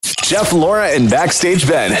Jeff, Laura, and Backstage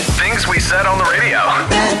Ben. Things we said on the radio.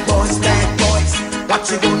 Bad boys, what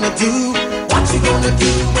you gonna do? What you gonna do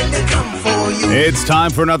when they come for you? It's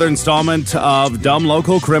time for another installment of Dumb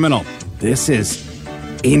Local Criminal. This is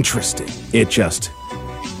interesting. It just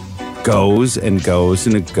goes and goes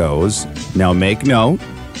and it goes. Now make note,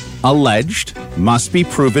 alleged must be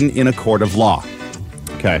proven in a court of law.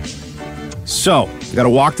 Okay. So, we got to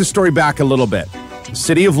walk the story back a little bit. The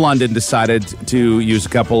City of London decided to use a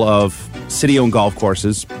couple of city-owned golf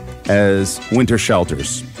courses as winter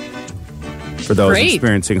shelters for those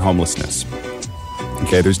experiencing homelessness.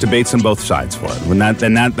 Okay, there's debates on both sides for it.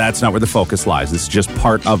 That's not where the focus lies. This is just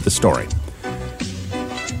part of the story.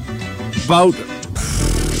 About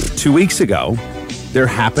 2 weeks ago, there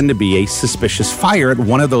happened to be a suspicious fire at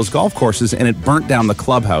one of those golf courses, and it burnt down the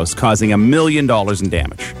clubhouse, causing $1 million in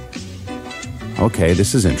damage. Okay,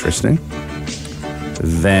 this is interesting.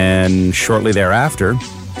 Then, shortly thereafter,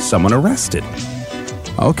 someone arrested.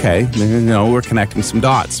 Okay, we're connecting some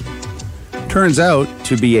dots. Turns out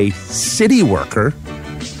to be a city worker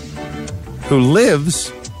who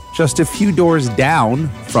lives just a few doors down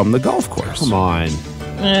from the golf course. Come on.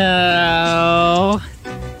 Oh.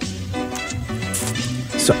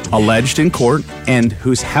 So, alleged in court, and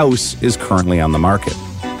whose house is currently on the market.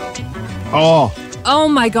 Oh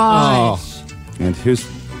my gosh. And who's...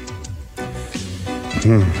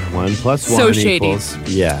 1 plus 1 So shady. equals...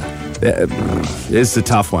 Yeah. This is a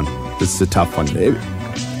tough one.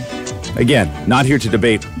 Again, not here to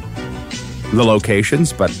debate the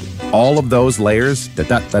locations, but all of those layers, This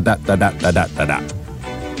is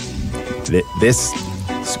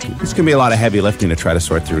going to be a lot of heavy lifting to try to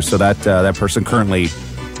sort through. So that person currently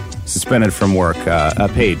suspended from work,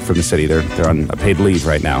 paid from the city. They're on a paid leave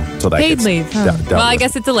right now. So that Paid gets leave. Huh. dealt Well, I with.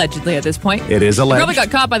 guess it's allegedly at this point. It is alleged. Probably got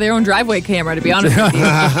caught by their own driveway camera, to be honest with you.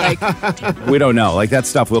 Like, We don't know. Like, that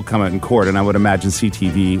stuff will come out in court, and I would imagine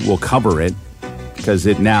CTV will cover it because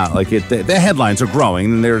the headlines are growing,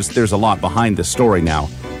 and there's a lot behind the story now,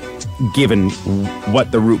 given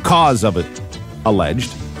what the root cause of it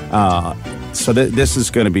alleged. So this is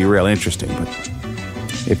going to be real interesting. But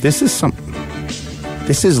if this is something,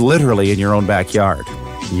 this is literally in your own backyard.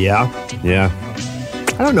 Yeah. I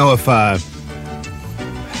don't know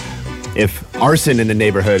if arson in the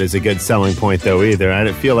neighborhood is a good selling point, though, either.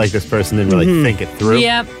 I feel like this person didn't really think it through.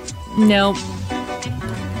 yep. Nope.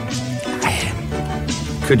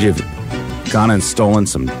 Could you have gone and stolen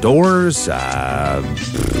some doors? Not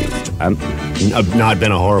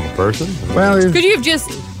been a horrible person. Well, Could you have just,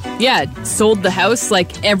 sold the house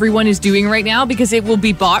like everyone is doing right now because it will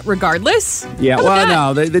be bought regardless? yeah. How Well,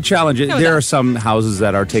 about no. The challenge is How about there that? are some houses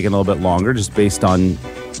that are taking a little bit longer, just based on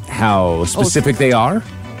how specific they are.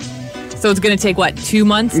 that? So it's going to take, 2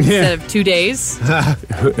 months instead of 2 days?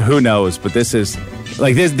 Who knows? But this is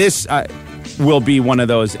like this will be one of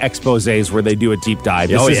those exposés where they do a deep dive.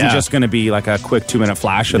 This isn't just going to be like a quick 2-minute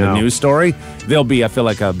flash of the news story. There'll be, I feel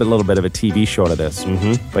like, a little bit of a TV show to this.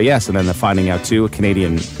 Mm-hmm. But yes, and then the finding out too, a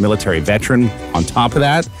Canadian military veteran on top of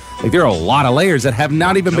that. Like, there are a lot of layers that have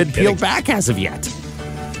not even been peeled back as of yet.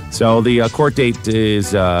 So the court date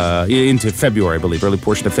is into February, I believe, early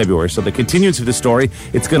portion of February. So the continuance of the story,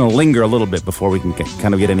 it's going to linger a little bit before we can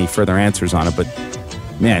get any further answers on it. But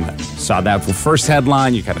man, saw that first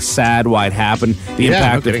headline. You're kind of sad why it happened. The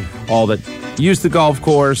impact of all that used the golf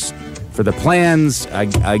course for the plans.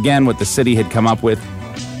 Again, what the city had come up with.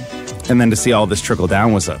 And then to see all this trickle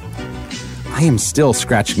down was I am still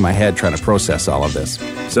scratching my head trying to process all of this.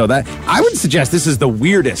 So that I would suggest this is the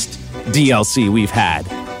weirdest DLC we've had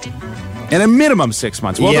in a minimum 6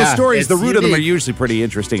 months. Well, those stories, the root of them are usually pretty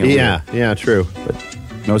interesting. And Yeah, true. But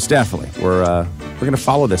most definitely, we're going to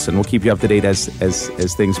follow this, and we'll keep you up to date as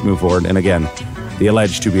things move forward. And again, the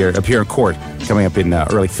alleged to appear in court coming up in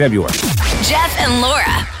early February. Jeff and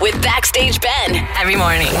Laura with Backstage Ben every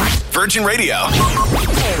morning. Virgin Radio.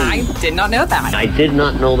 I did not know that. I did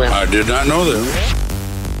not know that. I did not know that.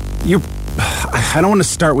 I don't want to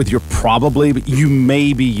start with your probably, but you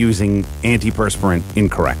may be using antiperspirant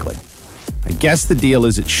incorrectly. I guess the deal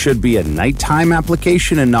is it should be a nighttime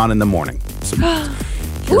application and not in the morning. So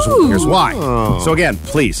here's why. So again,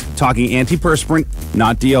 please, talking antiperspirant,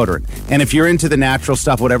 not deodorant. And if you're into the natural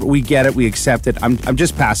stuff, whatever, we get it, we accept it. I'm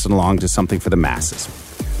just passing along to something for the masses.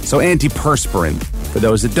 So antiperspirant, for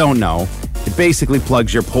those that don't know, it basically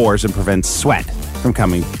plugs your pores and prevents sweat from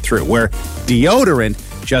coming through, where deodorant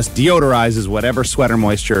just deodorizes whatever sweat or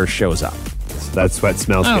moisture shows up. So that sweat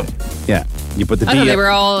smells good. Yeah. You put the I thought they were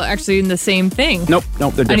all actually in the same thing. Nope, they're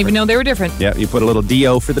different. I didn't even know they were different. Yeah, you put a little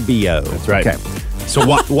DO for the BO. That's right. Okay. So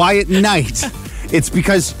why at night? It's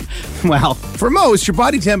because, well, for most, your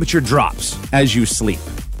body temperature drops as you sleep.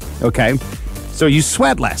 Okay? So you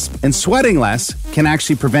sweat less, and sweating less can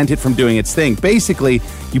actually prevent it from doing its thing. Basically,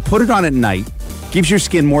 you put it on at night, gives your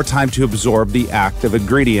skin more time to absorb the active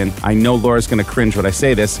ingredient. I know Laura's going to cringe when I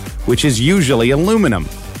say this, which is usually aluminum.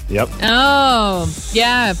 Yep. Oh,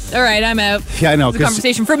 yeah. All right, I'm out. Yeah, I know. It's a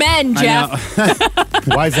conversation for men, Jeff.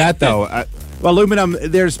 Why is that, though? Well, aluminum,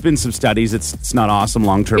 there's been some studies. It's not awesome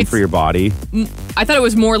long-term for your body. I thought it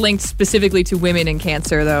was more linked specifically to women and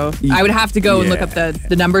cancer, though. I would have to go and look up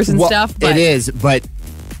the numbers and stuff. But it is, but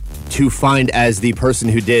to find, as the person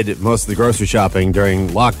who did most of the grocery shopping during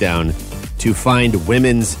lockdown, to find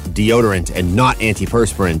women's deodorant and not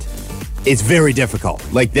antiperspirant, it's very difficult.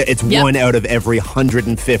 Like, it's one out of every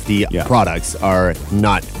 150 products are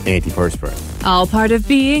not antiperspirant. All part of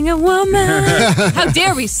being a woman. How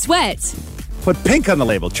dare we sweat? Put pink on the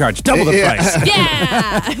label, charge double the price.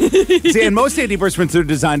 Yeah. See, and most antiperspirants are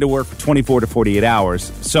designed to work for 24 to 48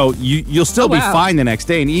 hours. So you'll still be fine the next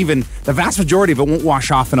day, and even the vast majority of it won't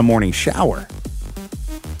wash off in a morning shower.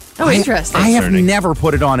 Oh, interesting. I have never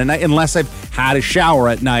put it on at night unless I've had a shower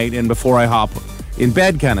at night and before I hop in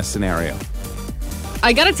bed kind of scenario.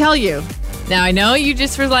 I gotta tell you, now I know you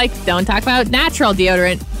just were like, don't talk about natural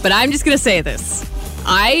deodorant, but I'm just gonna say this.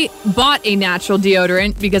 I bought a natural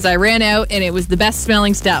deodorant because I ran out and it was the best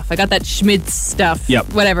smelling stuff. I got that Schmidt's stuff.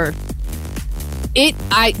 Yep. Whatever.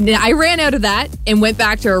 I ran out of that and went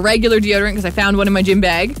back to a regular deodorant because I found one in my gym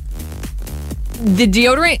bag. The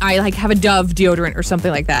deodorant, I have a Dove deodorant or something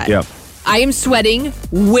like that. Yep. I am sweating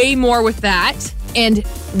way more with that, and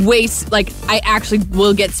I actually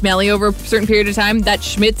will get smelly over a certain period of time. That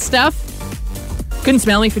Schmidt stuff couldn't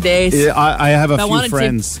smell me for days. Yeah, I have a few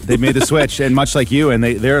friends. They made the switch, and much like you, and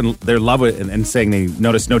they're love it and saying they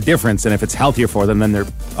notice no difference, and if it's healthier for them, then they're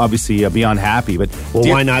obviously beyond happy. But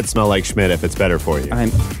why not smell like Schmidt if it's better for you?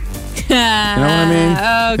 You know what I mean?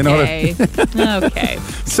 Okay. You know what Okay.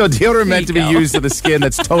 So deodorant meant to be used to the skin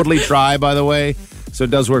that's totally dry, by the way. So it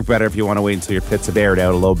does work better if you want to wait until your pits have aired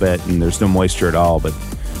out a little bit and there's no moisture at all. But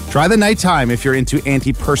try the nighttime if you're into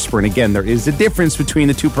antiperspirant. Again, there is a difference between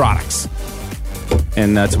the two products.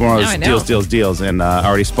 And tomorrow's deals. And I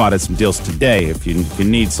already spotted some deals today. If you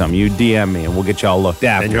need some, you DM me and we'll get you all looked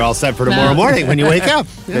after. And you're all set for tomorrow morning when you wake up.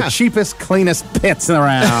 The cheapest, cleanest pits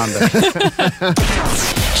around.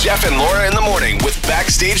 Jeff and Laura in the morning with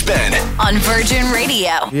Backstage Ben on Virgin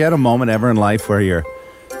Radio. You had a moment ever in life where you're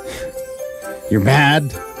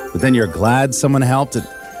mad, but then you're glad someone helped?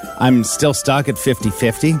 I'm still stuck at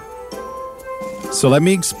 50-50. So let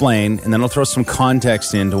me explain, and then I'll throw some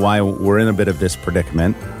context into why we're in a bit of this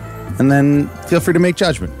predicament. And then feel free to make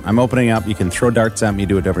judgment. I'm opening up. You can throw darts at me,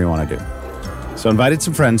 do whatever you want to do. So invited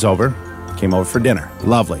some friends over, came over for dinner.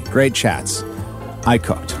 Lovely, great chats. I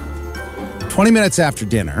cooked. 20 minutes after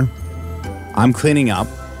dinner, I'm cleaning up.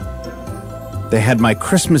 They had my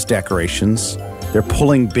Christmas decorations. They're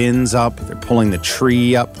pulling bins up. They're pulling the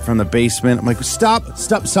tree up from the basement. I'm like, stop,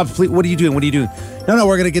 please. What are you doing? No,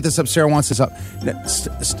 we're going to get this up. Sarah wants this up.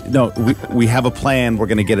 No, we have a plan. We're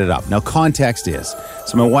going to get it up. Now, context is,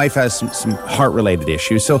 so my wife has some heart-related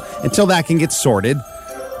issues. So until that can get sorted,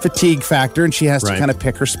 fatigue factor, and she has to kind of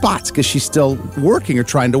pick her spots because she's still working or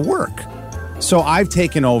trying to work. So I've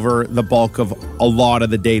taken over the bulk of a lot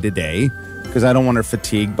of the day-to-day because I don't want her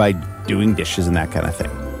fatigued by doing dishes and that kind of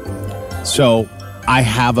thing. So I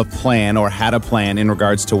have a plan or had a plan in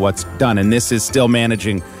regards to what's done. And this is still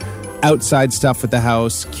managing outside stuff at the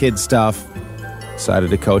house, kid stuff.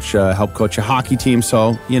 Decided to help coach a hockey team.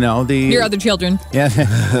 So, your other children. Yeah.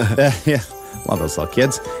 Yeah. Love those little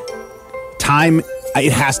kids. Time,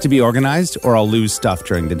 it has to be organized or I'll lose stuff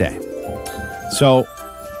during the day. So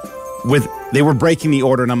they were breaking the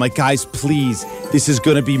order and I'm like, guys, please, this is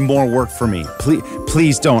going to be more work for me.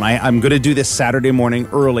 Please don't. I'm going to do this Saturday morning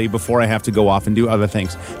early before I have to go off and do other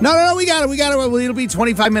things. No, we got it. It'll be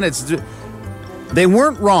 25 minutes. They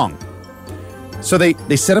weren't wrong. So they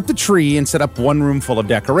set up the tree and set up one room full of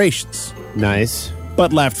decorations. Nice.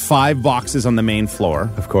 But left 5 boxes on the main floor.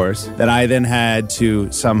 Of course. That I then had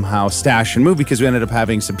to somehow stash and move because we ended up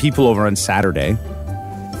having some people over on Saturday.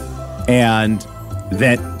 And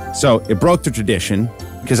so it broke the tradition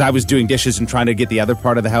because I was doing dishes and trying to get the other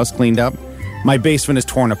part of the house cleaned up. My basement is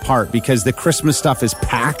torn apart because the Christmas stuff is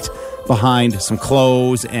packed behind some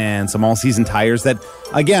clothes and some all-season tires that,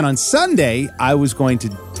 again, on Sunday, I was going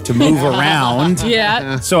to move around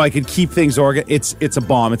so I could keep things organized. It's a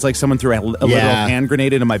bomb. It's like someone threw a little hand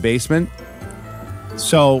grenade into my basement.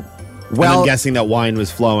 So, and I'm guessing that wine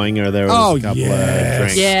was flowing or there was a couple of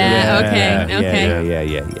drinks. Okay.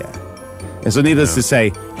 And so needless to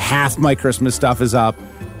say, half my Christmas stuff is up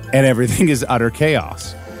and everything is utter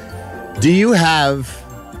chaos. Do you have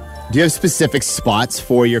Do you have specific spots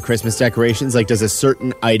for your Christmas decorations? Like, does a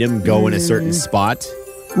certain item go in a certain spot?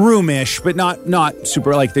 Roomish, but not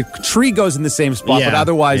super. Like the tree goes in the same spot, but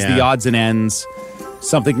otherwise the odds and ends.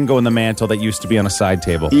 Something can go in the mantle that used to be on a side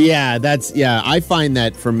table. Yeah, I find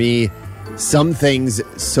that for me, some things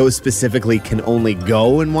so specifically can only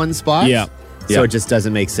go in one spot. Yeah. So it just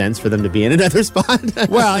doesn't make sense for them to be in another spot.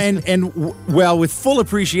 Well, and with full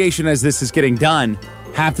appreciation as this is getting done,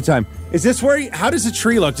 half the time, is this where how does a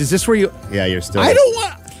tree look? Is this where you... Yeah, you're still... I don't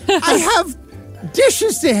want... I have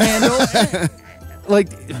dishes to handle.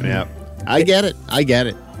 Yeah, I get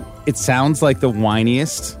it. It sounds like the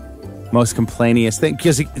whiniest, most complainiest thing.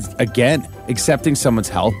 Because, again, accepting someone's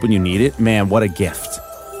help when you need it, man, what a gift.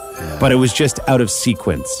 Yeah. But it was just out of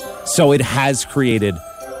sequence. So it has created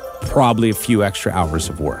probably a few extra hours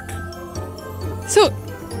of work. So,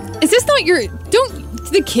 is this not don't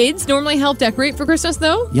the kids normally help decorate for Christmas,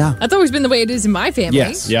 though? Yeah. That's always been the way it is in my family.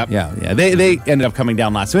 Yes. Yep. Yeah. They ended up coming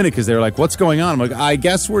down last minute because they were like, what's going on? I'm like, I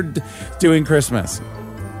guess we're doing Christmas.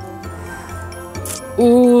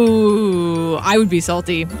 Ooh, I would be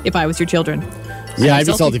salty if I was your children. Yeah, I'd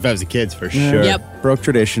be salty if I was the kids, for sure. Yep. Broke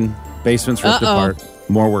tradition. Basement's ripped apart.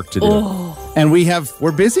 More work to do. Oh. And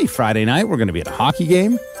we're busy Friday night. We're going to be at a hockey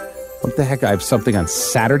game. What the heck? I have something on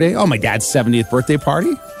Saturday. Oh, my dad's 70th birthday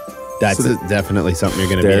party. That's definitely something you're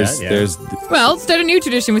going to be at. Yeah. Well, start a new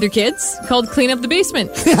tradition with your kids called Clean Up the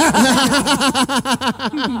Basement.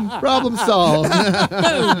 Problem solved.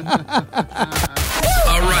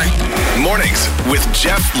 All right. Mornings with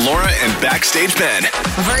Jeff, Laura, and Backstage Ben.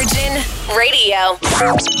 Virgin Radio.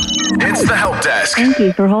 It's the Help Desk Thank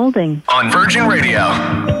you for holding. on Virgin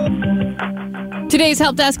Radio. Today's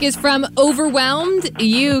help desk is from Overwhelmed.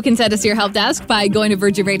 You can send us your help desk by going to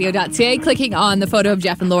virginradio.ca, clicking on the photo of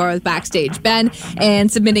Jeff and Laura with Backstage Ben,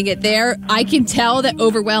 and submitting it there. I can tell that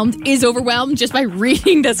Overwhelmed is overwhelmed just by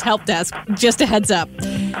reading this help desk. Just a heads up.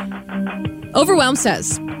 Overwhelmed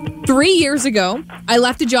says, 3 years ago, I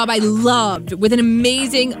left a job I loved with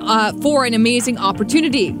for an amazing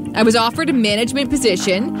opportunity. I was offered a management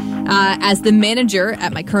position as the manager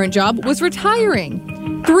at my current job was retiring.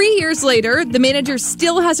 3 years later, the manager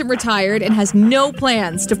still hasn't retired and has no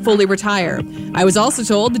plans to fully retire. I was also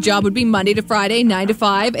told the job would be Monday to Friday, 9 to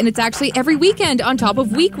 5, and it's actually every weekend on top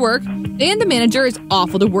of week work, and the manager is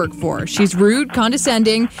awful to work for. She's rude,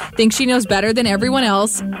 condescending, thinks she knows better than everyone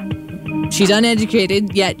else. She's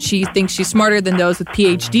uneducated, yet she thinks she's smarter than those with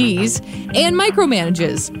PhDs, and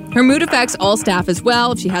micromanages. Her mood affects all staff as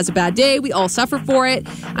well. If she has a bad day, we all suffer for it.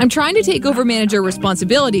 I'm trying to take over manager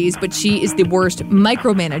responsibilities, but she is the worst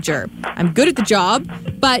micromanager. I'm good at the job,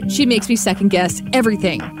 but she makes me second guess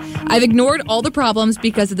everything. I've ignored all the problems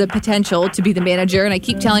because of the potential to be the manager, and I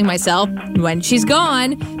keep telling myself, when she's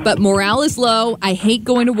gone, but morale is low, I hate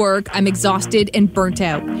going to work, I'm exhausted and burnt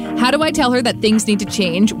out. How do I tell her that things need to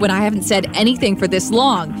change when I haven't said anything for this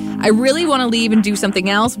long? I really want to leave and do something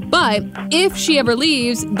else, but if she ever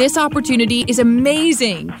leaves, this opportunity is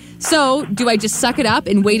amazing. So, do I just suck it up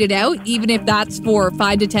and wait it out, even if that's for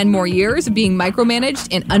 5 to 10 more years of being micromanaged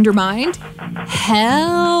and undermined?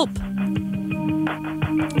 Help!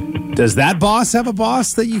 Does that boss have a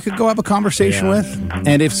boss that you could go have a conversation with? Mm-hmm.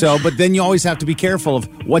 And if so, but then you always have to be careful of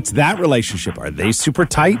what's that relationship? Are they super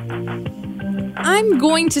tight? I'm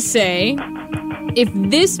going to say, if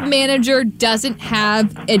this manager doesn't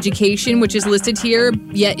have education, which is listed here,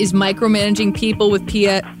 yet is micromanaging people with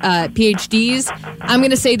PhDs, I'm going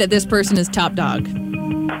to say that this person is top dog.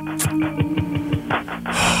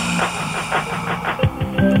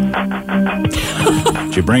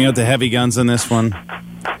 Did you bring out the heavy guns on this one?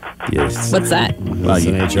 Yes. What's that? Well,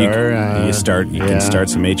 you can start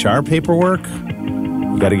some HR paperwork.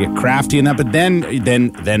 You got to get crafty in that. But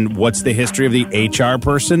then what's the history of the HR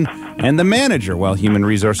person and the manager? Well, human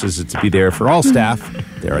resources is to be there for all staff.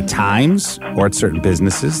 There are times, or at certain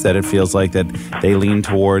businesses, that it feels like that they lean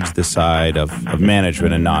towards the side of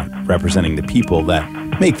management and not representing the people that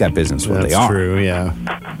make that business what they are. That's true, yeah.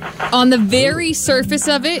 On the very surface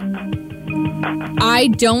of it, I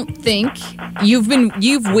don't think you've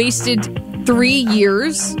wasted 3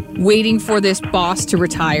 years waiting for this boss to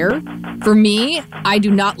retire. For me, I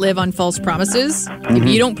do not live on false promises. Mm-hmm. If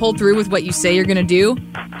you don't pull through with what you say you're going to do,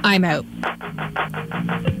 I'm out.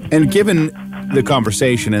 And given the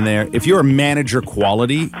conversation in there, if you're manager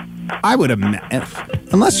quality, I would imagine,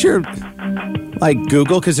 unless you're like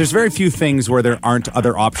Google, because there's very few things where there aren't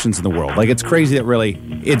other options in the world. Like, it's crazy that really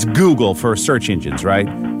it's Google for search engines, right?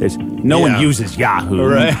 There's no one uses Yahoo.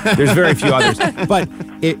 Right. There's very few others. But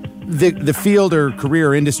the field or career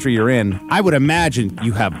or industry you're in, I would imagine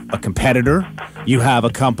you have a competitor you have a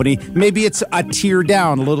company. Maybe it's a tier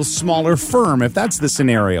down, a little smaller firm, if that's the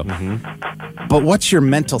scenario. But what's your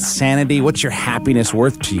mental sanity? What's your happiness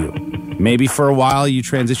worth to you? Maybe for a while you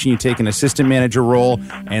transition, you take an assistant manager role,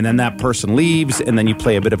 and then that person leaves, and then you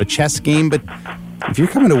play a bit of a chess game. But if you're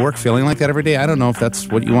coming to work feeling like that every day, I don't know if that's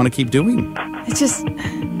what you want to keep doing. It's just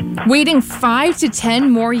waiting 5 to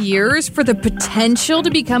 10 more years for the potential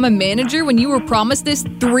to become a manager when you were promised this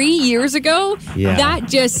 3 years ago? Yeah. That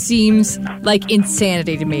just seems like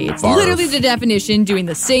insanity to me. It's literally the definition, doing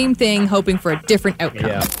the same thing, hoping for a different outcome.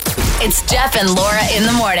 Yeah. It's Jeff and Laura in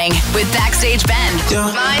the morning with Backstage Ben.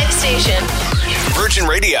 My station. Virgin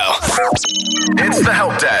Radio. It's the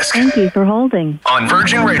Help Desk Thank you for holding. on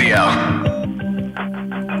Virgin Radio.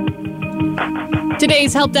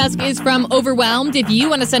 Today's help desk is from Overwhelmed. If you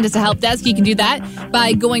want to send us a help desk, you can do that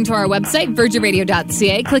by going to our website,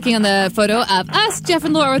 virginradio.ca, clicking on the photo of us, Jeff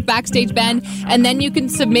and Laura with Backstage Ben, and then you can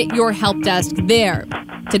submit your help desk there.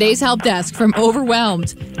 Today's help desk from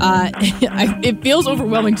Overwhelmed. It feels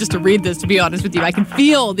overwhelming just to read this, to be honest with you. I can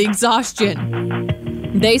feel the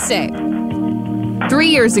exhaustion. They say, 3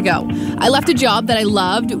 years ago, I left a job that I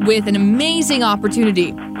loved with an amazing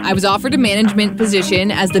opportunity. I was offered a management position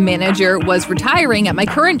as the manager was retiring at my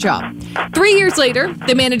current job. 3 years later,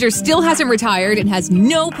 the manager still hasn't retired and has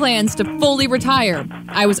no plans to fully retire.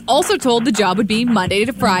 I was also told the job would be Monday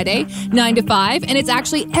to Friday, 9 to 5, and it's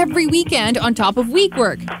actually every weekend on top of week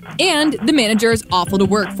work. And the manager is awful to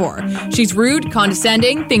work for. She's rude,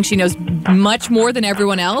 condescending, thinks she knows much more than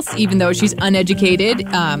everyone else, even though she's uneducated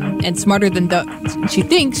and smarter than she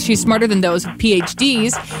thinks she's smarter than those with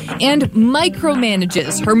PhDs, and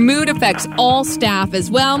micromanages. Her mood affects all staff as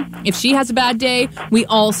well. If she has a bad day, we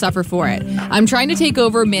all suffer for it. I'm trying to take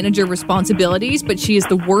over manager responsibilities, but she is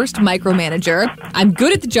the worst micromanager. I'm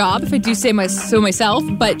good at the job, if I do say so myself,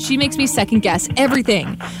 but she makes me second guess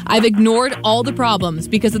everything. I've ignored all the problems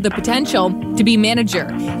because of the potential to be manager,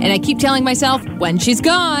 and I keep telling myself when she's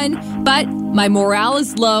gone, but my morale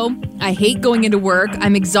is low. I hate going into work.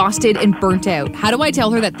 I'm exhausted and burnt out. How do I tell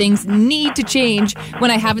her that things need to change when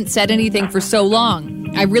I haven't said anything for so long?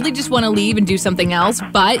 I really just want to leave and do something else,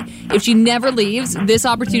 but if she never leaves, this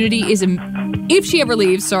opportunity is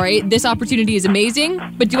this opportunity is amazing,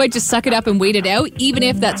 but do I just suck it up and wait it out, even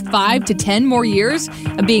if that's 5 to 10 more years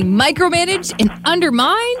of being micromanaged and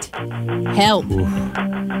undermined? Help.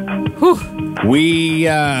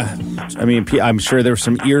 I'm sure there were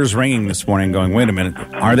some ears ringing this morning going, wait a minute,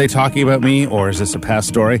 are they talking about me or is this a past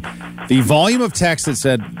story? The volume of text that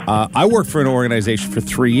said, I worked for an organization for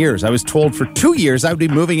 3 years. I was told for 2 years I would be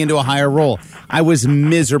moving into a higher role. I was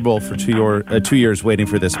miserable for 2 years waiting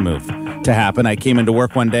for this move to happen. I came into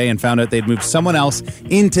work one day and found out they'd moved someone else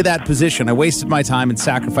into that position. I wasted my time and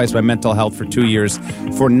sacrificed my mental health for 2 years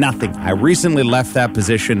for nothing. I recently left that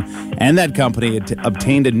position and that company,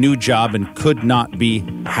 obtained a new job and could not be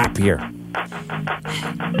happier.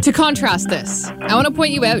 To contrast this, I want to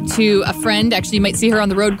point you out to a friend. Actually, you might see her on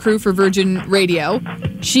the road crew for Virgin Radio.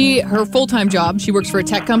 Her full-time job, she works for a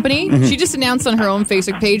tech company. Mm-hmm. She just announced on her own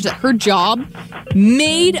Facebook page that her job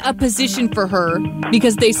made a position for her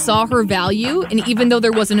because they saw her value, and even though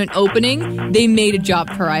there wasn't an opening, they made a job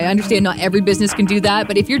for her. I understand not every business can do that,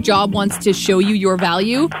 but if your job wants to show you your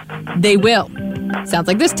value, they will. Sounds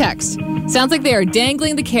like this text. Sounds like they are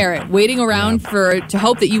dangling the carrot, waiting around to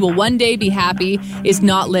hope that you will one day be happy is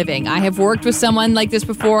not living. I have worked with someone like this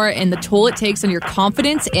before, and the toll it takes on your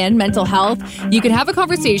confidence and mental health. You can have a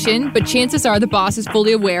conversation, but chances are the boss is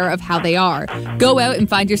fully aware of how they are. Go out and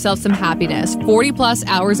find yourself some happiness. 40 plus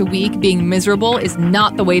hours a week being miserable is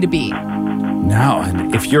not the way to be. No,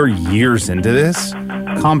 and if you're years into this,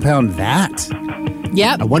 compound that.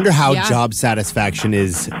 Yep. I wonder how job satisfaction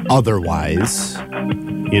is otherwise.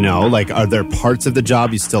 You know, like, are there parts of the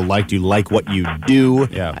job you still like? Do you like what you do?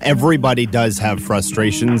 Yeah. Everybody does have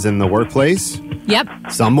frustrations in the workplace. Yep.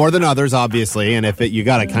 Some more than others, obviously. And you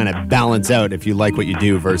got to kind of balance out if you like what you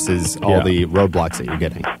do versus all the roadblocks that you're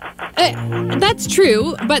getting. That's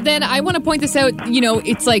true. But then I want to point this out. You know,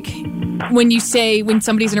 it's like when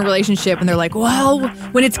somebody's in a relationship and they're like, well,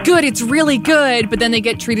 when it's good, it's really good. But then they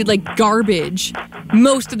get treated like garbage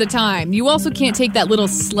most of the time. You also can't take that little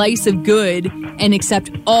slice of good and accept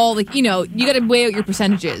all you got to weigh out your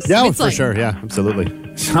percentages. Yeah, for sure. Yeah,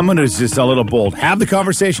 absolutely. Someone who's just a little bold. Have the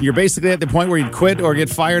conversation. You're basically at the point where you'd quit or get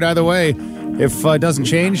fired either way. If it doesn't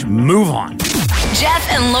change, move on.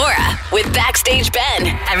 Jeff and Laura with Backstage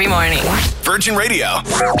Ben every morning. Virgin Radio.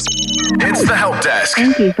 It's the Help Desk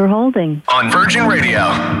Thank you for holding. on Virgin Radio.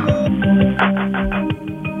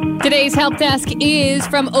 Today's help desk is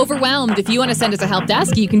from Overwhelmed. If you want to send us a help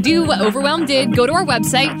desk, you can do what Overwhelmed did. Go to our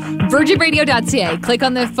website, virginradio.ca. Click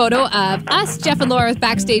on the photo of us, Jeff and Laura with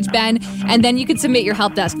Backstage Ben, and then you can submit your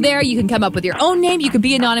help desk there. You can come up with your own name. You can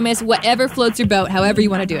be anonymous, whatever floats your boat, however you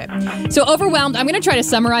want to do it. So Overwhelmed, I'm going to try to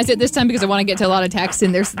summarize it this time because I want to get to a lot of text,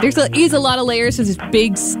 and there is a lot of layers to this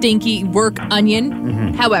big, stinky work onion.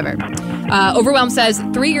 Mm-hmm. However, Overwhelmed says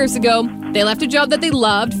 3 years ago, they left a job that they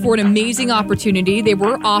loved for an amazing opportunity. They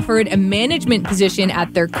were offered a management position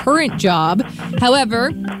at their current job.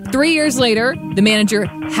 However, 3 years later, the manager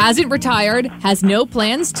hasn't retired, has no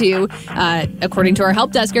plans to. According to our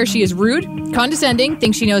help desker, she is rude, condescending,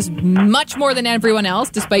 thinks she knows much more than everyone else,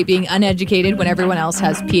 despite being uneducated when everyone else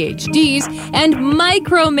has PhDs, and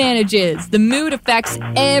micromanages. The mood affects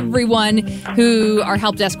everyone who our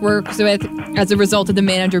help desk works with as a result of the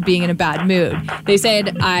manager being in a bad mood. They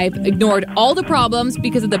said, I've ignored all the problems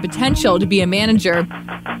because of the potential to be a manager.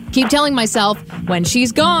 Keep telling myself when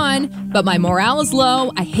she's gone, but my morale is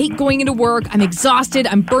low. I hate going into work. I'm exhausted.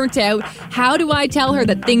 I'm burnt out. How do I tell her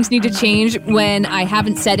that things need to change when I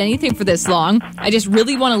haven't said anything for this long? I just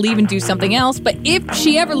really want to leave and do something else. But if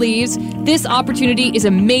she ever leaves, this opportunity is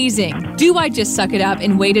amazing. Do I just suck it up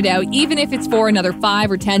and wait it out, even if it's for another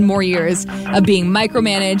 5 or 10 more years of being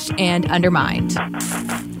micromanaged and undermined?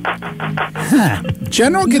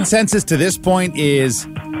 General consensus to this point is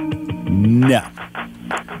no.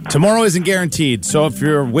 Tomorrow isn't guaranteed. So if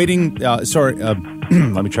you're waiting, let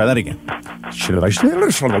me try that again. Just got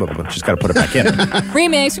to put it back in.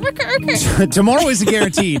 Remix. Tomorrow isn't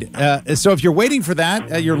guaranteed. So if you're waiting for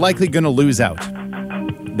that, you're likely going to lose out.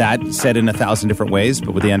 That said in 1,000 different ways,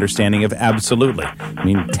 but with the understanding of absolutely. I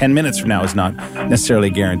mean, 10 minutes from now is not necessarily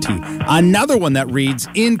a guarantee. Another one that reads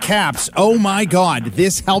in caps, oh my God,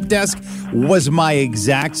 this help desk was my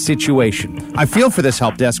exact situation. I feel for this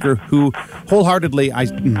help desker who wholeheartedly, I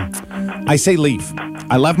say leave.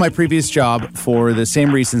 I left my previous job for the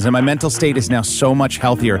same reasons, and my mental state is now so much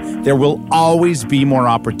healthier. There will always be more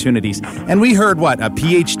opportunities. And we heard, a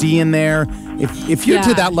PhD in there? If you're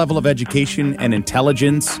to that level of education and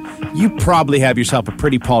intelligence, you probably have yourself a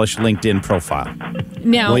pretty polished LinkedIn profile.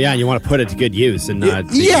 Now, well, yeah, you want to put it to good use and not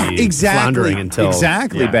floundering until...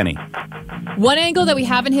 Exactly, Benny. One angle that we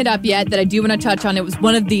haven't hit up yet that I do want to touch on, it was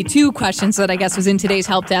one of the 2 questions that I guess was in today's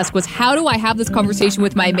help desk, was how do I have this conversation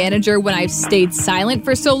with my manager when I've stayed silent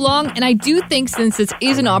for so long? And I do think since this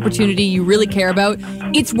is an opportunity you really care about,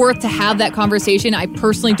 it's worth to have that conversation. I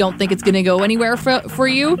personally don't think it's going to go anywhere for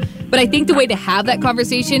you, but I think the way to have that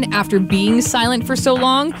conversation after being silent for so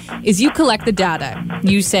long is you collect the data.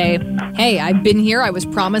 You say, hey, I've been here. I was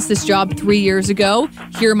promised this job 3 years ago.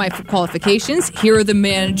 Here are my qualifications. Here are the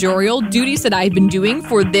managerial duties that I've been doing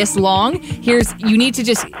for this long. You need to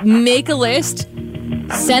just make a list,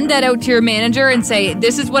 send that out to your manager and say,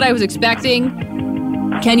 this is what I was expecting.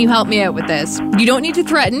 Can you help me out with this? You don't need to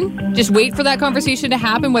threaten. Just wait for that conversation to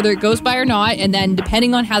happen, whether it goes by or not. And then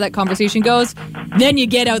depending on how that conversation goes, then you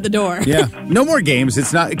get out the door. Yeah. No more games.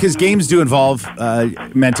 It's not because games do involve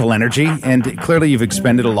mental energy. And clearly you've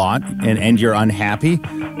expended a lot and you're unhappy.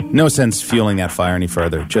 No sense fueling that fire any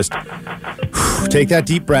further. Just take that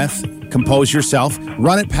deep breath. Compose yourself,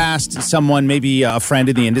 run it past someone, maybe a friend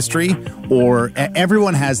in the industry, or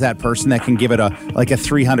everyone has that person that can give it a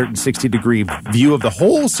 360-degree view of the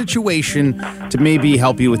whole situation to maybe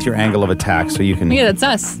help you with your angle of attack so you can... Yeah, that's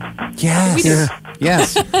us. Yes.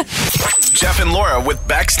 Yes. Jeff and Laura with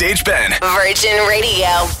Backstage Ben. Virgin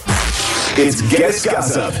Radio. It's Guest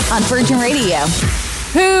Gossip on Virgin Radio.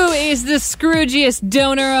 Who is the Scroogiest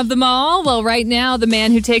donor of them all? Well, right now, the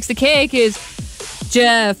man who takes the cake is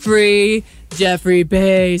Jeffrey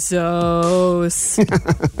Bezos.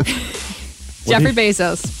 Jeffrey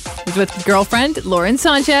Bezos was with girlfriend Lauren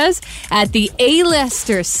Sanchez at the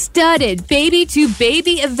A-lister studded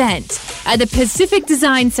baby-to-baby event at the Pacific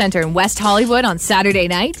Design Center in West Hollywood on Saturday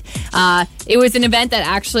night. It was an event that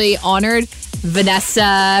actually honored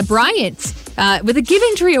Vanessa Bryant with a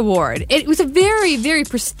Givingtree Award. It was a very, very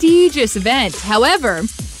prestigious event. However,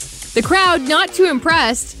 the crowd, not too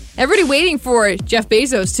impressed. Everybody waiting for Jeff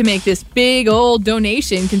Bezos to make this big old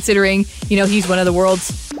donation, considering, he's one of the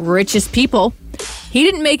world's richest people. He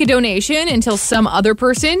didn't make a donation until some other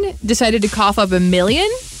person decided to cough up $1 million.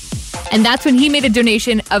 And that's when he made a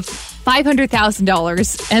donation of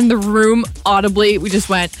 $500,000. And the room audibly, we just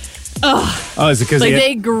went, ugh. Oh, is it because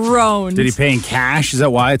they groaned? Did he pay in cash? Is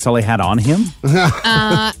that why it's all he had on him?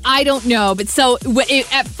 I don't know. But so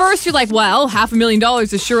at first you're like, well,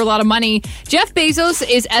 $500,000 is sure a lot of money. Jeff Bezos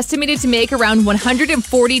is estimated to make around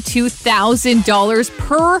 $142,000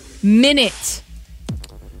 per minute.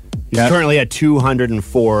 He's currently at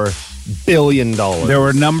 $204 billion. There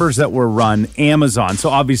were numbers that were run Amazon. So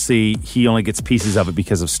obviously he only gets pieces of it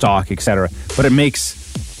because of stock, etc. But it makes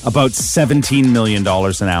about $17 million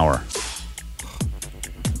an hour.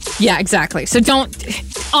 Yeah, exactly. So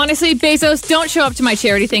honestly, Bezos, don't show up to my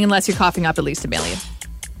charity thing unless you're coughing up at least $1 million.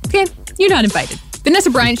 Okay? You're not invited.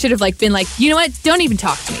 Vanessa Bryant should have been like, you know what? Don't even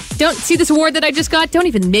talk to me. Don't see this award that I just got? Don't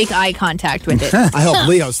even make eye contact with it. I hope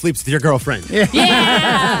Leo sleeps with your girlfriend.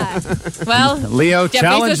 Yeah. Well, Leo, Jeff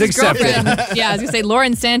challenge Bezos' accepted. girlfriend. Yeah, I was going to say,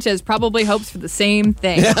 Lauren Sanchez probably hopes for the same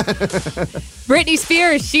thing. Britney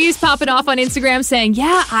Spears, she's popping off on Instagram saying,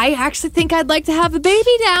 yeah, I actually think I'd like to have a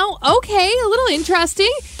baby now. Okay, a little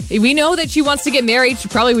interesting. We know that she wants to get married. She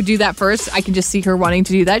probably would do that first. I can just see her wanting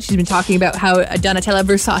to do that. She's been talking about how Donatella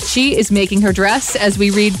Versace is making her dress as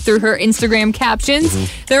we read through her Instagram captions.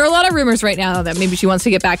 There are a lot of rumors right now that maybe she wants to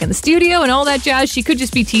get back in the studio and all that jazz. She could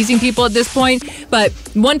just be teasing people at this point. But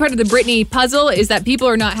one part of the Britney puzzle is that people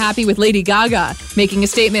are not happy with Lady Gaga making a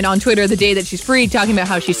statement on Twitter the day that she's free, talking about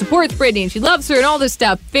how she supports Britney and she loves her and all this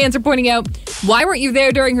stuff. Fans are pointing out, why weren't you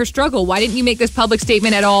there during her struggle? Why didn't you make this public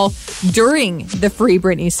statement at all during the Free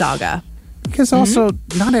Britney saga? Because also,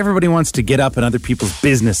 not everybody wants to get up in other people's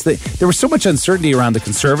business. There was so much uncertainty around the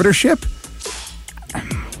conservatorship.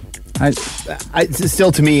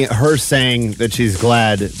 Still, to me, her saying that she's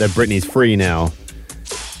glad that Britney's free now.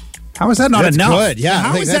 How is that not That's enough? good, yeah.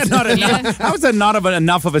 How is that not enough? How is that not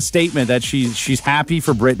enough of a statement that she's happy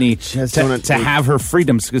for Britney to have her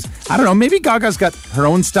freedoms? Because, I don't know, maybe Gaga's got her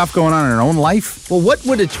own stuff going on in her own life. Well, what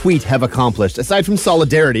would a tweet have accomplished? Aside from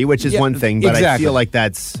solidarity, which is one thing, but I feel like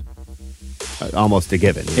that's almost a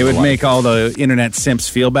given. It would make all the internet simps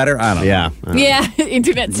feel better. I don't know. Yeah,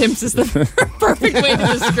 internet simps is the perfect way to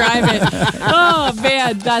describe it. Oh,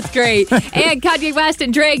 man, that's great. And Kanye West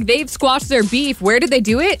and Drake, they've squashed their beef. Where did they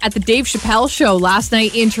do it? At the Dave Chappelle show last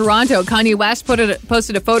night in Toronto. Kanye West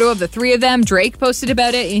posted a photo of the three of them. Drake posted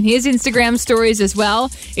about it in his Instagram stories as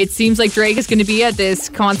well. It seems like Drake is going to be at this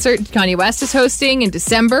concert Kanye West is hosting in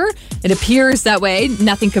December. It appears that way.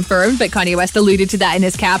 Nothing confirmed, but Kanye West alluded to that in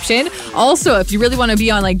his caption. Also, if you really want to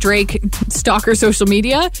be on like Drake stalker social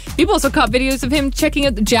media, people also caught videos of him checking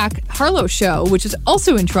out the Jack Harlow show, which is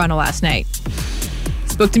also in Toronto last night.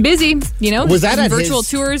 He's booked and busy, you know. Was that at virtual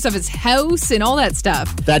tours of his house and all that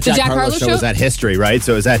stuff? That Jack Harlow show was at History, right?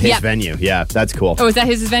 So it was at his venue. Yeah, that's cool. Oh, is that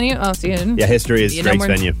his venue? Oh, so yeah, History is Drake's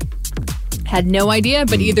venue. Had no idea,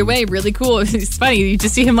 but either way, really cool. It's funny. You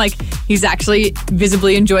just see him like he's actually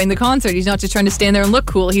visibly enjoying the concert. He's not just trying to stand there and look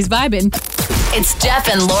cool. He's vibing. It's Jeff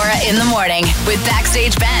and Laura in the morning with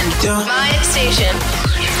Backstage Ben. My station.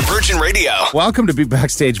 Virgin Radio. Welcome to Be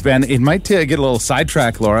Backstage, Ben. It might get a little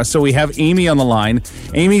sidetracked, Laura. So we have Amy on the line.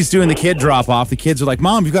 Amy's doing the kid drop-off. The kids are like,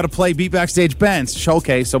 Mom, you've got to play Be Backstage, Ben. So,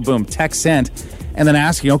 okay, so boom, text sent. And then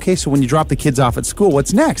asking, okay, so when you drop the kids off at school,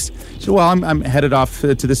 what's next? So, well, I'm headed off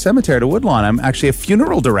to the cemetery to Woodlawn. I'm actually a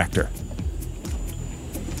funeral director.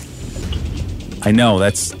 I know,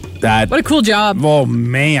 that. What a cool job. Oh,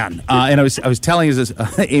 man. And I was telling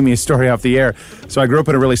Amy a story off the air. So I grew up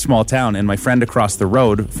in a really small town, and my friend across the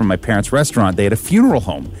road from my parents' restaurant, they had a funeral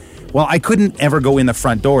home. Well, I couldn't ever go in the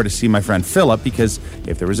front door to see my friend Philip because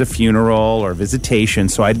if there was a funeral or visitation,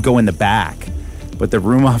 so I'd go in the back. But the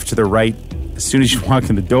room off to the right, as soon as you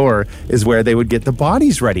walk in the door, is where they would get the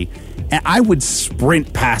bodies ready. And I would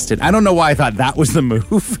sprint past it. I don't know why I thought that was the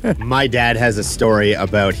move. My dad has a story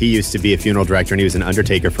about he used to be a funeral director and he was an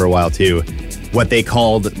undertaker for a while too. What they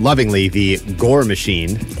called lovingly the gore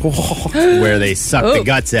machine, where they suck the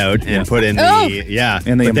guts out and put in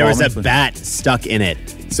but there was a bat stuck in it.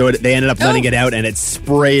 So they ended up letting it out and it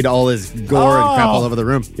sprayed all his gore and crap all over the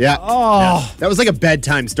room. Yeah. Yeah. That was like a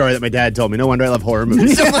bedtime story that my dad told me. No wonder I love horror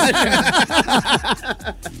movies so much.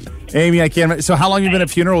 Amy, I can't. So how long have you been a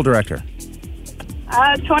funeral director?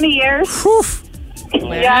 20 years. Whew.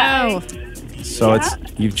 Wow. So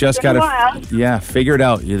you've just got to figure it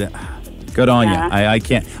out. Good on you. I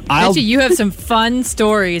can't. Bet you have some fun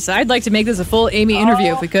stories. I'd like to make this a full Amy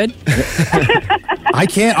interview if we could. I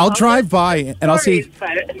can't. I'll drive by and I'll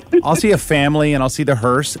see a family and I'll see the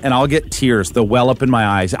hearse and I'll get tears. They'll well up in my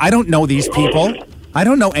eyes. I don't know these people. I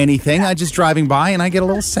don't know anything. I'm just driving by and I get a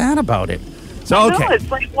little sad about it. So okay, it's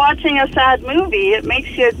like watching a sad movie.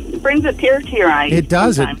 It brings a tear to your eye. It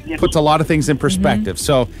does. It puts a lot of things in perspective.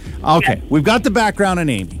 So we've got the background on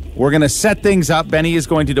Amy. We're going to set things up. Benny is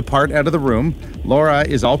going to depart out of the room. Laura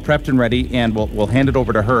is all prepped and ready, and we'll hand it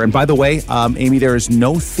over to her. And by the way, Amy, there is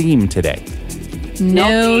no theme today.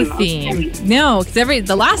 No theme. No, because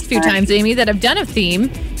the last few times, Amy, that I've done a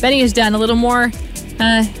theme, Benny has done a little more.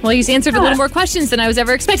 He's answered a little more questions than I was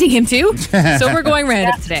ever expecting him to. So we're going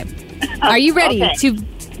random today. Are you ready to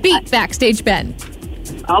beat Backstage Ben?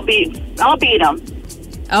 I'll beat him.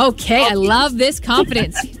 Okay, I love this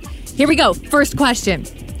confidence. Here we go. First question.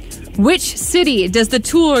 Which city does the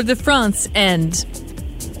Tour de France end?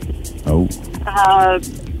 Oh.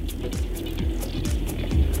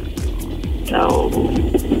 So,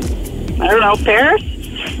 I don't know, Paris?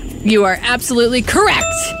 You are absolutely correct.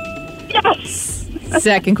 Yes!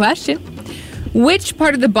 Second question. Which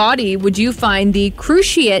part of the body would you find the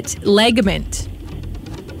cruciate ligament?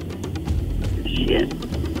 Shit.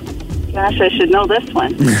 Gosh, I should know this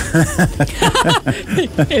one.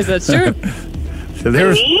 Is that true? So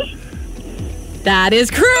there's Me? That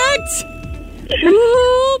is correct.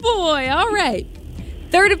 Oh, boy. All right.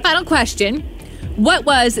 Third and final question. What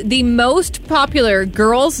was the most popular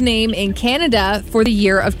girl's name in Canada for the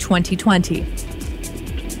year of 2020?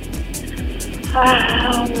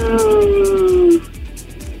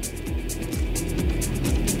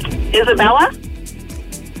 Isabella?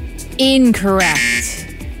 Incorrect.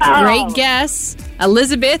 Oh. Great guess.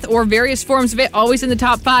 Elizabeth, or various forms of it, always in the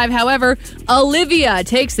top 5. However, Olivia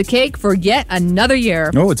takes the cake for yet another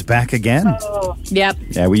year. Oh, it's back again. Oh. Yep.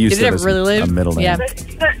 Yeah, we used Did it it as really live? a middle name. Yeah.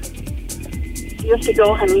 You have to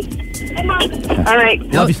go, honey. All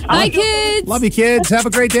right. Bye, kids. Love you, kids. Have a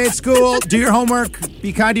great day at school. Do your homework.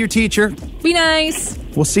 Be kind to your teacher. Be nice.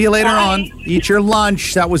 We'll see you later on. Eat your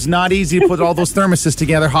lunch. That was not easy to put all those thermoses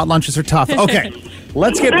together. Hot lunches are tough. Okay,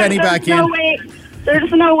 let's get Benny back in.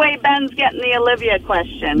 There's no way Ben's getting the Olivia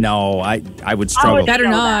question. No, I would struggle. Better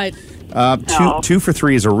not. No. Two for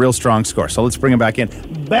 3 is a real strong score. So let's bring him back in.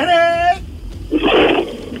 Benny!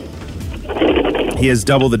 He has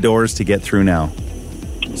double the doors to get through now.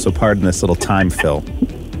 So pardon this little time fill.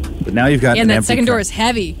 But now you've got And an that empty second door cup. is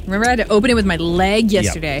heavy. Remember, I had to open it with my leg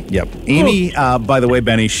yesterday. Yep. Amy, by the way,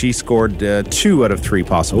 Benny, she scored 2 out of 3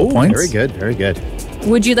 possible points. Very good, very good.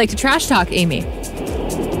 Would you like to trash talk, Amy?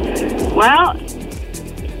 Well,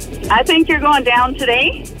 I think you're going down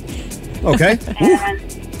today. Okay. And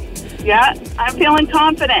yeah, I'm feeling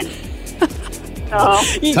confident. So,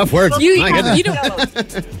 Tough words. My goodness. You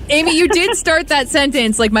don't, Amy, you did start that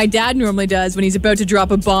sentence like my dad normally does when he's about to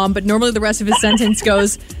drop a bomb, but normally the rest of his sentence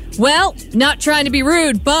goes, well, not trying to be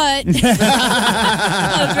rude, but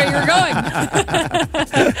that's where you're going.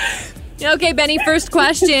 Okay, Benny, first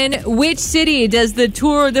question. Which city does the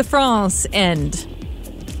Tour de France end?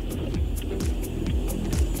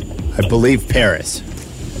 I believe Paris.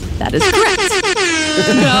 That is correct.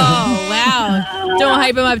 Oh, wow. Don't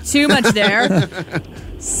hype him up too much there.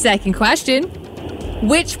 Second question.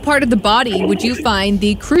 Which part of the body would you find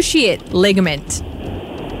the cruciate ligament?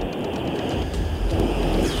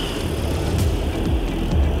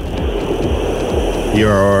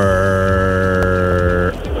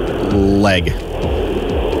 Your leg.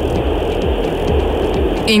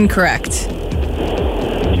 Incorrect.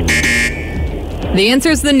 The answer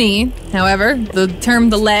is the knee. However, the term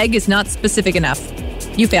the leg is not specific enough.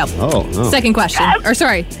 You failed. Oh. Second question. Or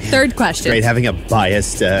sorry, third question. Great having a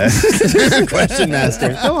biased question master.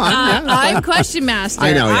 Go on. I'm question master.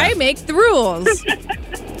 I know, yeah. I make the rules.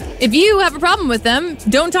 If you have a problem with them,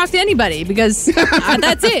 don't talk to anybody because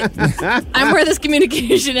that's it. I'm where this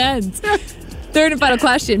communication ends. Third and final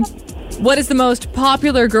question. What is the most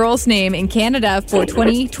popular girl's name in Canada for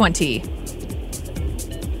 2020?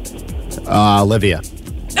 Olivia.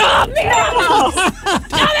 Oh, man!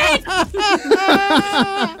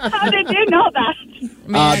 how did you know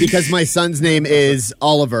that? Because my son's name is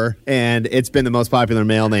Oliver, and it's been the most popular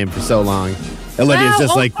male name for so long. Olivia's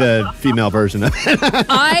just like the female version of it.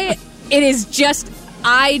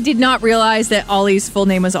 I did not realize that Ollie's full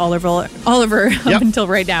name was Oliver Yep. up until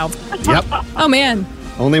right now. Yep. Oh, man.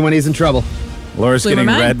 Only when he's in trouble. Laura's Blew my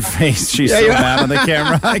getting mind. red-faced. She's so mad on the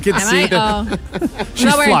camera. I can see it. I'm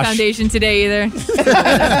not wearing flush. foundation today either.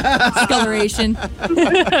 Discoloration.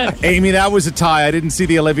 Amy, that was a tie. I didn't see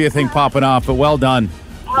the Olivia thing popping off, but well done.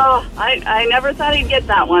 Oh, I never thought he'd get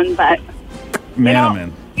that one, but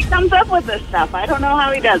Man. he comes up with this stuff. I don't know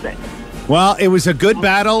how he does it. Well, it was a good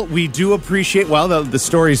battle. We do appreciate, the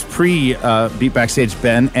story's pre-Beat Backstage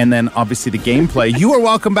Ben, and then obviously the gameplay. You are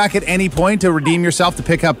welcome back at any point to redeem yourself to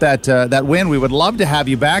pick up that win. We would love to have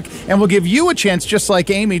you back, and we'll give you a chance, just like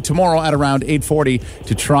Amy, tomorrow at around 8:40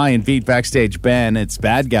 to try and beat Backstage Ben. It's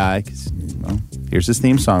Bad Guy. Here's his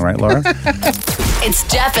theme song, right, Laura? It's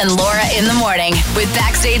Jeff and Laura in the morning with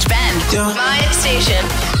Backstage Ben. My station.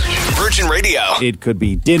 Virgin Radio. It could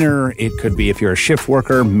be dinner. It could be if you're a shift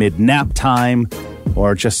worker, mid-nap time,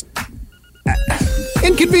 or just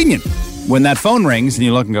inconvenient. When that phone rings and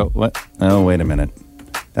you look and go, what? Oh, wait a minute.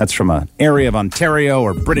 That's from an area of Ontario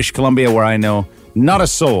or British Columbia where I know not a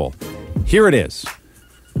soul. Here it is.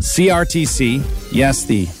 CRTC, yes,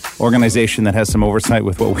 the organization that has some oversight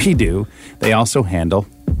with what we do, they also handle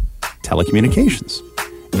telecommunications.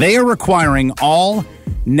 They are requiring all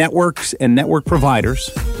networks and network providers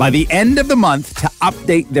by the end of the month to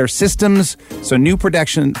update their systems so new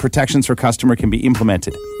protections for customer can be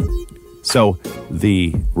implemented. So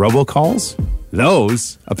the robocalls,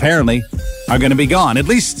 those apparently are going to be gone, at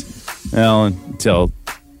least until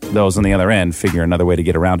those on the other end figure another way to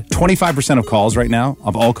get around. 25% of calls right now,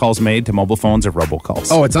 of all calls made to mobile phones, are robocalls.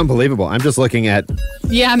 Oh, it's unbelievable. I'm just looking at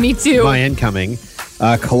me too. my incoming.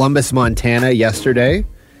 Columbus, Montana yesterday.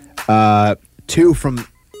 2 from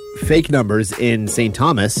fake numbers in St.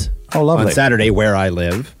 Thomas lovely. On Saturday, where I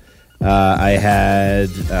live. I had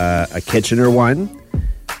a Kitchener one.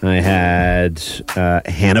 I had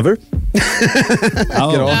Hanover. Good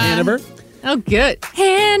old Hanover. Oh, good.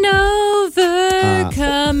 Hanover,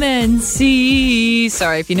 come and see.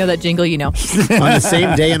 Sorry, if you know that jingle, you know. On the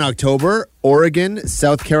same day in October, Oregon,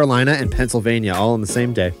 South Carolina, and Pennsylvania, all on the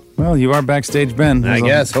same day. Well, you are Backstage Ben. I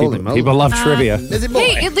guess. Holy moly. People love trivia.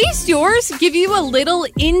 Hey, at least yours give you a little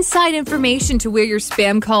inside information to where your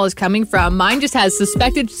spam call is coming from. Mine just has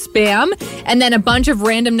suspected spam and then a bunch of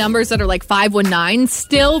random numbers that are like 519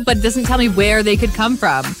 still, but it doesn't tell me where they could come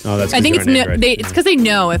from. Oh, that's I think it's because they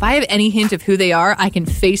know if I have any hint of who they are, I can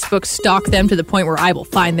Facebook stalk them to the point where I will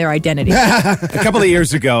find their identity. A couple of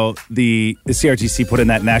years ago, the CRTC put in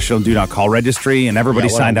that National Do Not Call registry, and everybody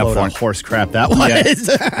signed up for it. Horse crap that was.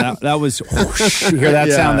 Yeah. That was whoosh. You hear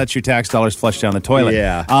that sound? That's your tax dollars flushed down the toilet.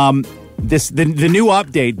 Yeah. The new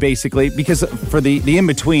update, basically, because for the in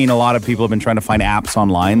between, a lot of people have been trying to find apps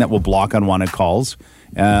online that will block unwanted calls.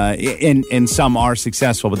 And some are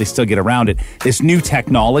successful, but they still get around it. This new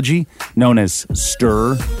technology, known as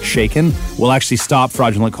Stir Shaken, will actually stop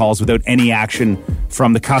fraudulent calls without any action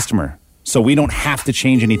from the customer. So we don't have to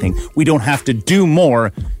change anything. We don't have to do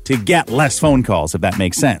more to get less phone calls, if that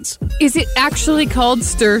makes sense. Is it actually called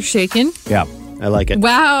Stir Shaken? Yeah. I like it.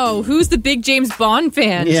 Wow. Who's the big James Bond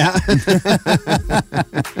fan? Yeah.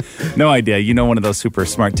 No idea. You know, one of those super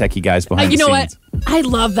smart techie guys behind the scenes. You know what? I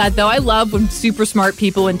love that, though. I love when super smart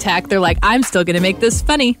people in tech, they're like, I'm still going to make this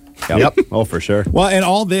funny. Yep. Oh, for sure. Well, and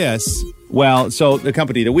all this, so the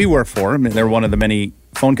company that we work for, they're one of the many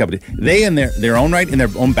phone companies. They, in their own right, in their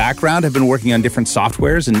own background, have been working on different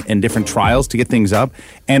softwares and different trials to get things up.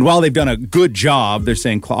 And while they've done a good job, they're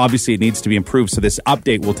saying, obviously, it needs to be improved. So this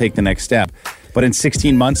update will take the next step. But in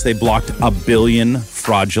 16 months, they blocked 1 billion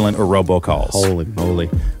fraudulent or robocalls. Holy moly.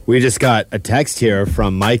 We just got a text here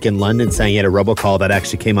from Mike in London saying he had a robocall that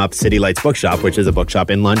actually came up City Lights Bookshop, which is a bookshop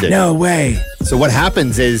in London. No way. So what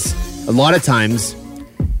happens is, a lot of times,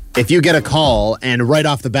 if you get a call and right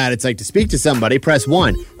off the bat it's like, to speak to somebody, press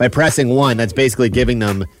 1. By pressing 1, that's basically giving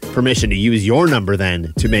them permission to use your number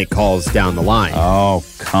then to make calls down the line. Oh,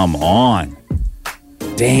 come on.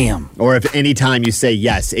 Damn. Or if anytime you say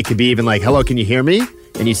yes, it could be even like, hello, can you hear me?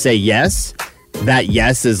 And you say yes. That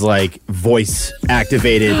yes is like voice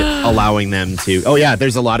activated, allowing them to. Oh, yeah,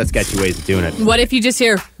 there's a lot of sketchy ways of doing it. What if you just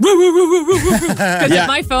hear, because if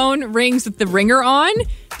my phone rings with the ringer on,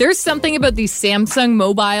 there's something about the Samsung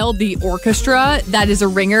Mobile, the Orchestra, that is a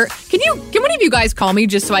ringer. Can one of you guys call me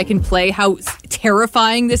just so I can play how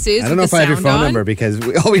terrifying this is? I don't know if I have your phone number because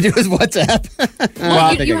all we do is WhatsApp.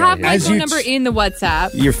 Well, you have my phone number in the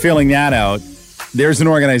WhatsApp. You're filling that out. There's an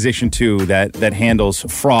organization, too, that handles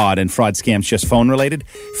fraud and fraud scams, just phone-related.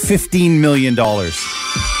 $15 million.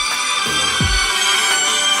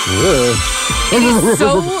 It is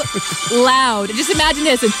so loud. Just imagine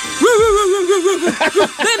this. And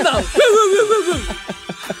limbo.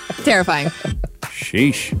 Terrifying.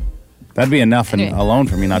 Sheesh. That'd be enough alone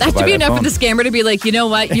for me not to buy that. That'd be enough phone. for the scammer to be like, you know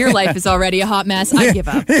what? Your life is already a hot mess. I give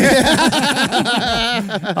up.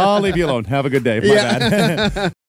 I'll leave you alone. Have a good day. My bad.